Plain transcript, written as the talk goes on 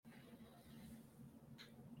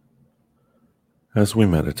As we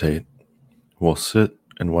meditate, we'll sit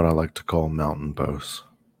in what I like to call mountain pose.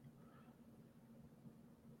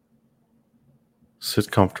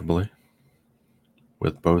 Sit comfortably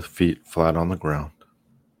with both feet flat on the ground.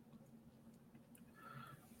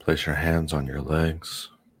 Place your hands on your legs.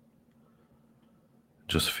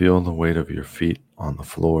 Just feel the weight of your feet on the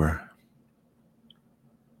floor,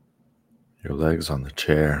 your legs on the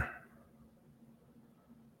chair,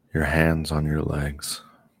 your hands on your legs.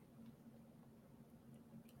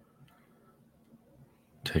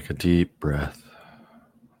 Take a deep breath,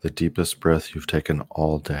 the deepest breath you've taken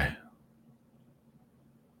all day.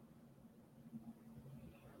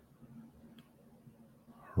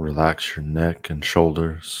 Relax your neck and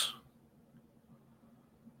shoulders.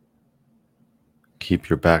 Keep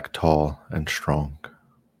your back tall and strong.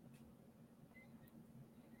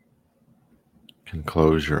 You can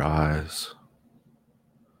close your eyes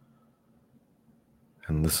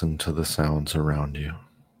and listen to the sounds around you.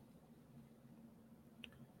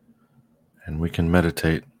 And we can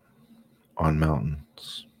meditate on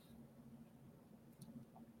mountains.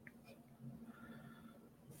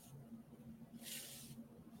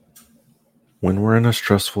 When we're in a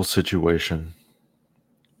stressful situation,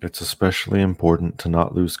 it's especially important to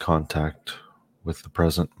not lose contact with the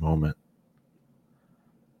present moment,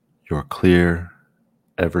 your clear,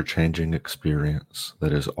 ever-changing experience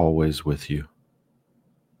that is always with you.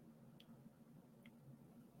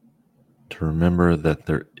 To remember that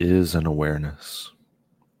there is an awareness,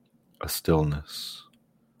 a stillness,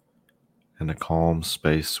 and a calm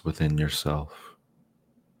space within yourself.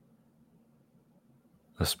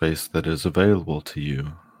 A space that is available to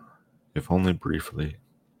you, if only briefly,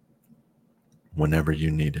 whenever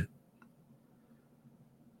you need it,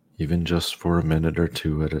 even just for a minute or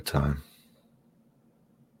two at a time.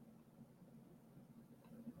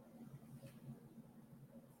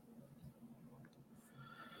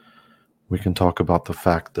 We can talk about the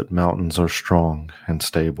fact that mountains are strong and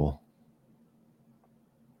stable.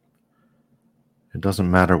 It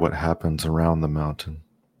doesn't matter what happens around the mountain.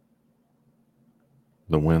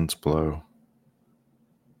 The winds blow.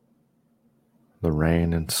 The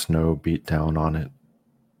rain and snow beat down on it.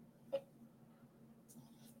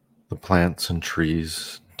 The plants and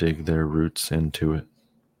trees dig their roots into it.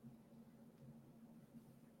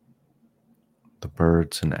 The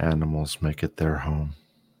birds and animals make it their home.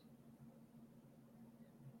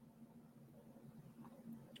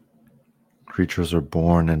 Creatures are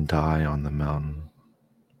born and die on the mountain,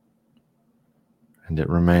 and it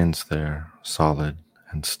remains there, solid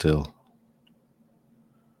and still,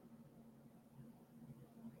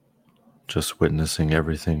 just witnessing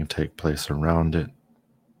everything take place around it,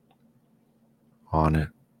 on it,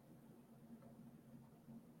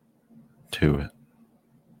 to it.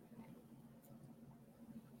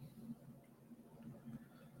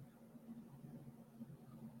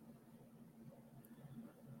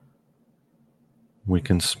 We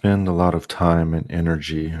can spend a lot of time and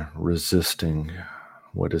energy resisting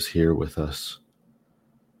what is here with us.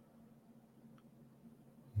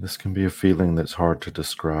 This can be a feeling that's hard to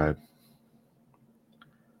describe.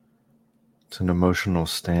 It's an emotional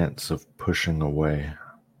stance of pushing away,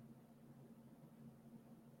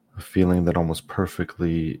 a feeling that almost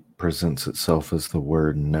perfectly presents itself as the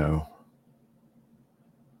word no.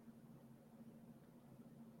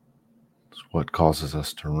 It's what causes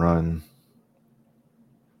us to run,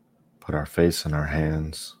 put our face in our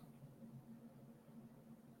hands.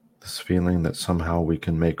 This feeling that somehow we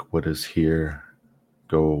can make what is here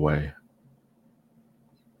go away.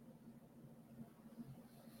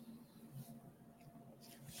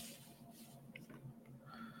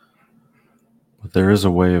 But there is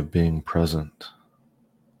a way of being present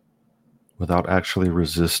without actually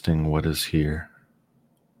resisting what is here.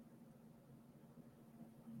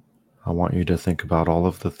 I want you to think about all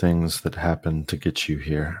of the things that happened to get you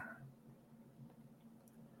here.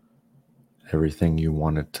 Everything you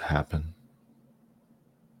wanted to happen.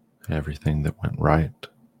 Everything that went right.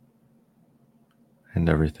 And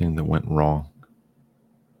everything that went wrong.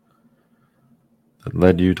 That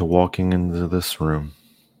led you to walking into this room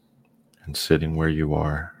and sitting where you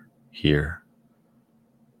are, here,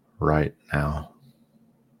 right now.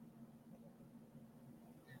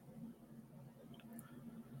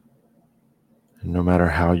 And no matter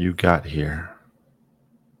how you got here,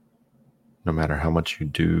 no matter how much you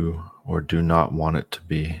do or do not want it to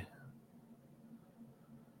be,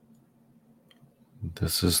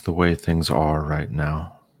 this is the way things are right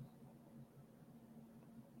now.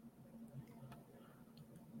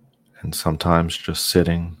 And sometimes just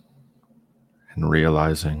sitting and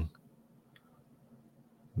realizing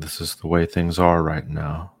this is the way things are right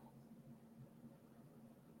now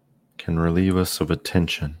can relieve us of a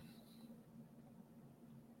tension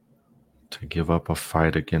to give up a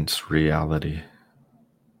fight against reality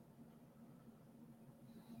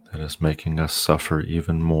that is making us suffer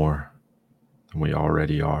even more than we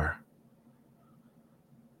already are.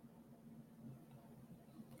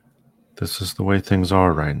 This is the way things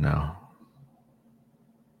are right now.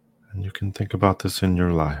 And you can think about this in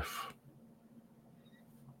your life.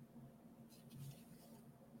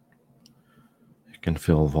 It can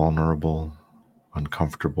feel vulnerable,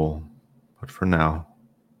 uncomfortable, but for now,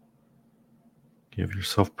 give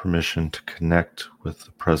yourself permission to connect with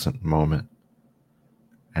the present moment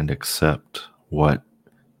and accept what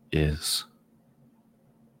is.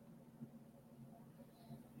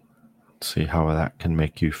 See how that can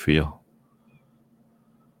make you feel.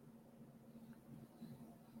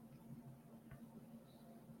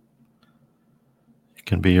 It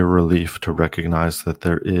can be a relief to recognize that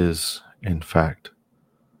there is, in fact,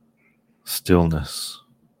 stillness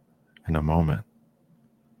in a moment,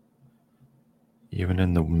 even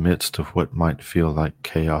in the midst of what might feel like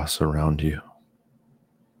chaos around you.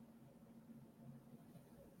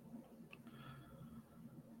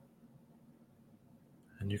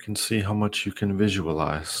 And you can see how much you can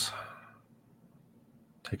visualize.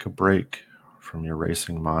 Take a break from your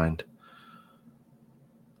racing mind,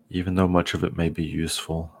 even though much of it may be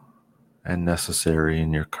useful and necessary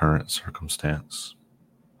in your current circumstance.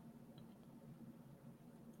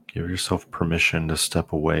 Give yourself permission to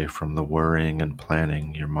step away from the worrying and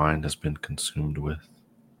planning your mind has been consumed with.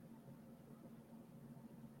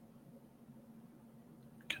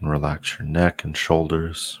 You can relax your neck and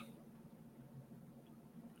shoulders.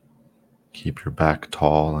 Keep your back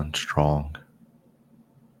tall and strong.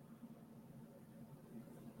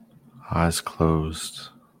 Eyes closed.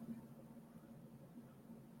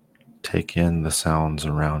 Take in the sounds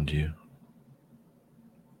around you.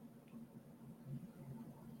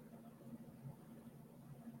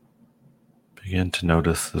 Begin to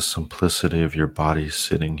notice the simplicity of your body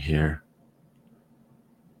sitting here,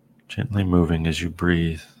 gently moving as you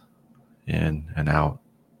breathe in and out.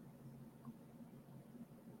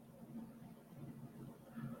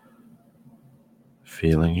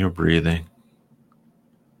 Feeling your breathing,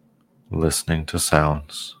 listening to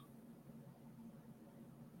sounds.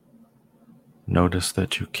 Notice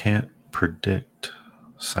that you can't predict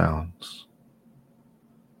sounds.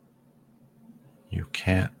 You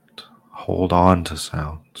can't hold on to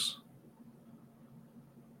sounds.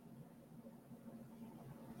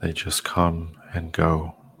 They just come and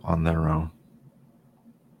go on their own.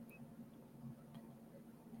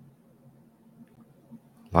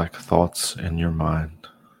 Like thoughts in your mind.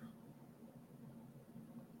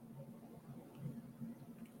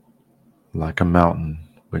 Like a mountain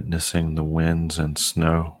witnessing the winds and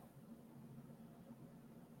snow.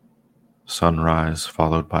 Sunrise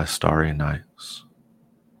followed by starry nights.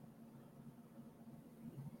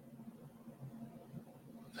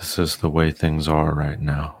 This is the way things are right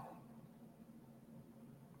now.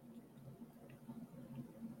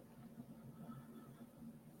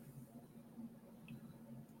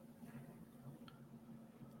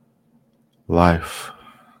 Life,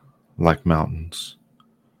 like mountains,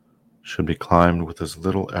 should be climbed with as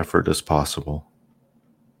little effort as possible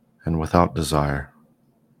and without desire.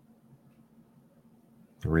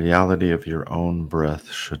 The reality of your own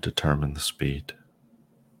breath should determine the speed.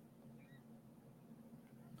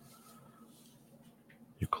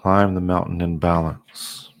 You climb the mountain in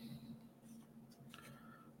balance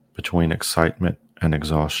between excitement and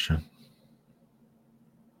exhaustion.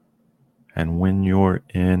 And when you're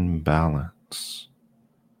in balance,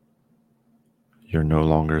 you're no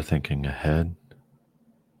longer thinking ahead.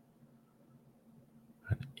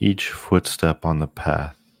 And each footstep on the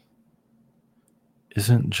path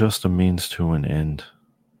isn't just a means to an end.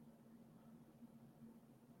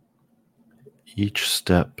 Each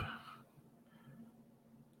step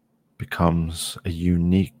becomes a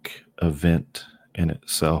unique event in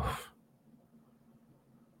itself.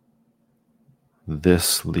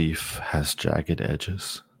 This leaf has jagged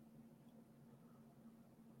edges.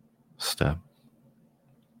 Step.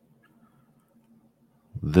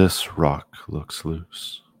 This rock looks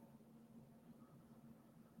loose.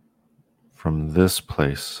 From this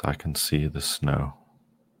place I can see the snow.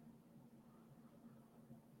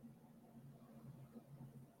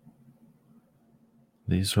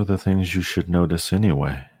 These are the things you should notice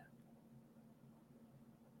anyway.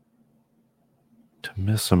 To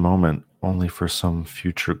miss a moment only for some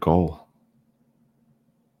future goal.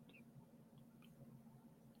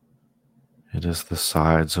 It is the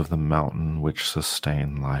sides of the mountain which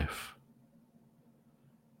sustain life.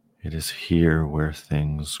 It is here where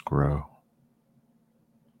things grow.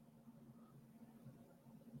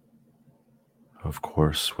 Of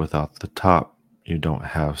course, without the top, you don't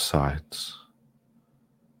have sides.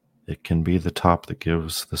 It can be the top that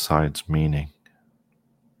gives the sides meaning.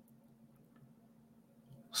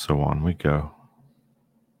 So on we go.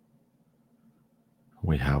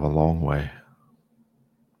 We have a long way,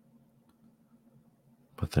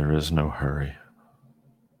 but there is no hurry.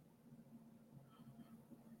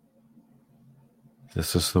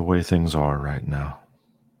 This is the way things are right now.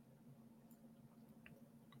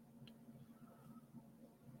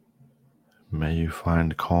 May you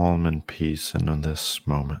find calm and peace in this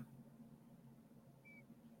moment,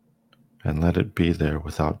 and let it be there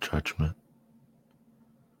without judgment.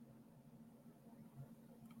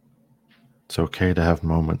 It's okay to have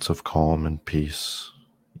moments of calm and peace,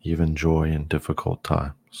 even joy in difficult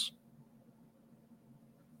times.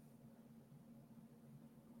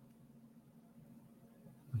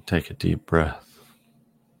 Take a deep breath,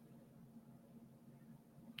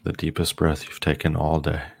 the deepest breath you've taken all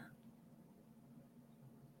day.